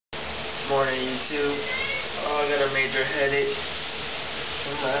morning, YouTube. Oh, I got a major headache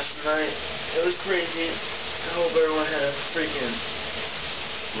from last night. It was crazy. I hope everyone had a freaking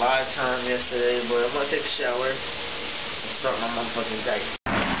live time yesterday, but I'm gonna take a shower and start my motherfucking day.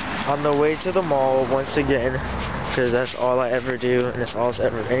 On the way to the mall once again, because that's all I ever do, and that's all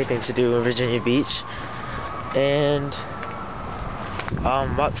ever anything to do in Virginia Beach. And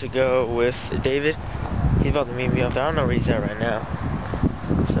I'm about to go with David. He's about to meet me up there. I don't know where he's at right now.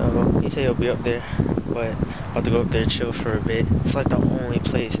 So he said he'll be up there, but I'm about to go up there and chill for a bit. It's like the only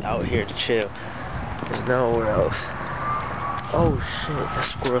place out here to chill. There's nowhere else. Oh shit, that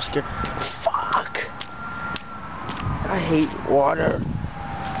squirrel scared. Fuck! I hate water.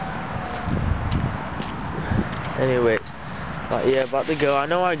 Anyways, yeah, about to go. I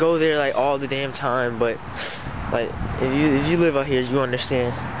know I go there like all the damn time, but like if you live out here, you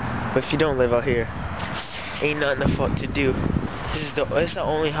understand. But if you don't live out here, ain't nothing the fuck to do. It's the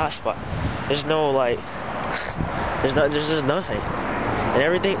only hot spot. There's no like, there's just nothing. And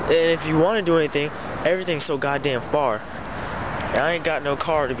everything, and if you want to do anything, everything's so goddamn far. And I ain't got no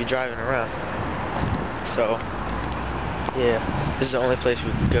car to be driving around. So, yeah, this is the only place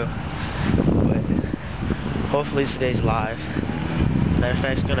we can go. But hopefully today's live. Matter of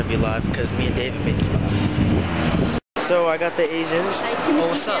fact, it's gonna be live because me and David made it live. So I got the Asians.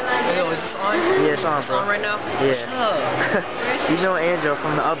 Oh, what's up? Yo, is this on? Yeah, it's on, bro. It's on right now? Yeah. What's up? You know Angel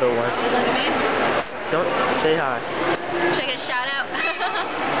from the other one. You look at me? Don't say hi. Should I get a shout out?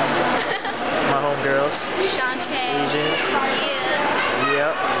 My homegirls. Shantae. Asians.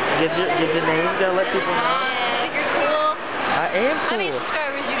 Yeah. Yep. Give your name. You gotta let people know. Think you're cool? I am How many cool.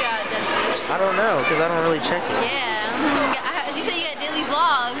 subscribers you got, Dusty? I don't know, because I don't really check it. Yeah. You say you got daily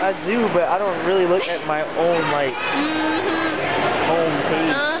vlogs. I do, but I don't really look at my own, like, home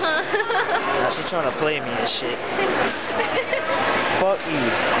page. Now she's trying to play me and shit. Fuck you.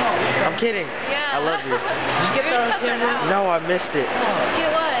 I'm kidding. Yeah. I love you. You get that on camera? No, I missed it.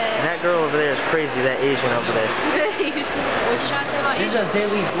 Get what? And that girl over there is crazy, that Asian over there. What you trying to say about This is a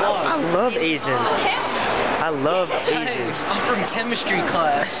daily vlog. I love Asians. I love Asians. I'm from chemistry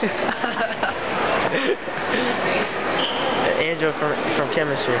class. Angel from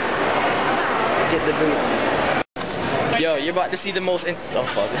chemistry. Get the boot. Yo, you're about to see the most oh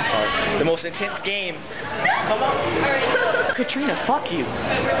fuck, this is hard. The most intense game. Come on. Katrina, fuck you.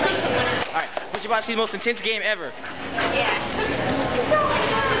 Alright, but you're about to see the most intense game ever. Yeah.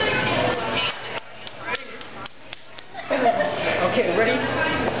 Okay, ready?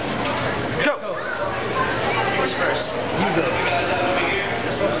 Go. Who's first? You go.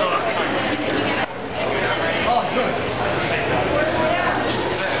 Oh, good.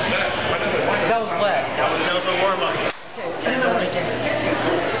 That was flat. That was a warm-up.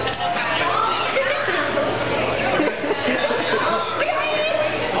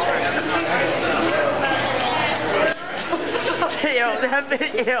 Yo, that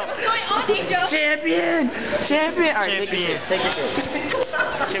bit, yo. What's going on here, Joe? Champion! Alright, take your shit.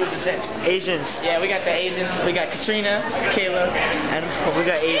 Shit was intense. Asians. Yeah, we got the Asians. We got Katrina, Kayla, And we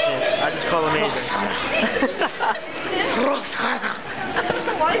got Asians. I just call them Asians.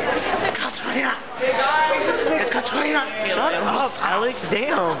 Katrina. Shut up, Alex.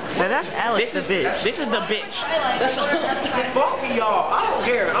 Damn. Now that's Alex the bitch. This is the bitch. Fuck me, y'all. I don't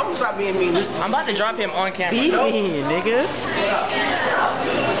care. I'm gonna stop being mean. I'm about to drop him on camera. Be me, nigga.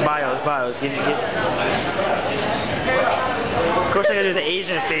 Bios. Give. Of course I gotta do the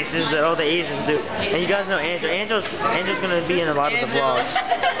Asian faces that all the Asians do. And you guys know Angel. Angel's gonna be in a lot of the vlogs.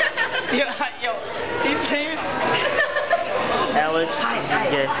 Yo, he's famous. Alex.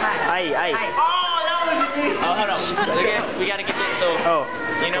 Yeah. Aye. Oh, hold on. Okay, we gotta get this. So,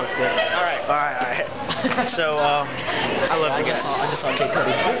 you know. Yeah. Alright. So, I love you guys. I just saw Kid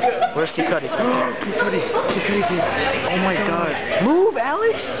Cudi. Where's Kid Cudi? Kid Cudi's here. Oh my god. Move,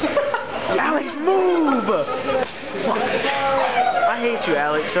 Alex! Alex, move! I hate you,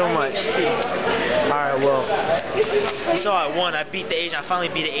 Alex, so much. Alright, well. You saw I won. I beat the Asian. I finally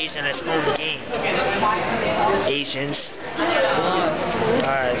beat the Asian at his own game. Asians.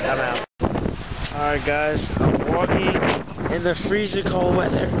 Alright, I'm out. Alright guys, I'm walking in the freezing cold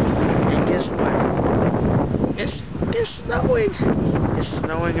weather. And guess what? It's snowing. It's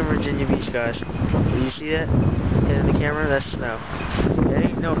snowing in Virginia Beach, guys. Do you see that? In the camera? That's snow. It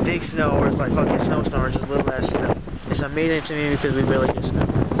ain't no big snow or it's like fucking snowstorm or just little ass snow. It's amazing to me because we barely get snow.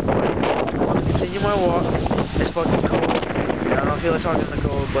 I'm going to continue my walk. It's fucking cold. I don't feel like talking in the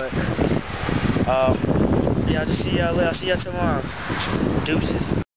cold, but yeah, I'll just see y'all later. I'll see y'all tomorrow. Deuces.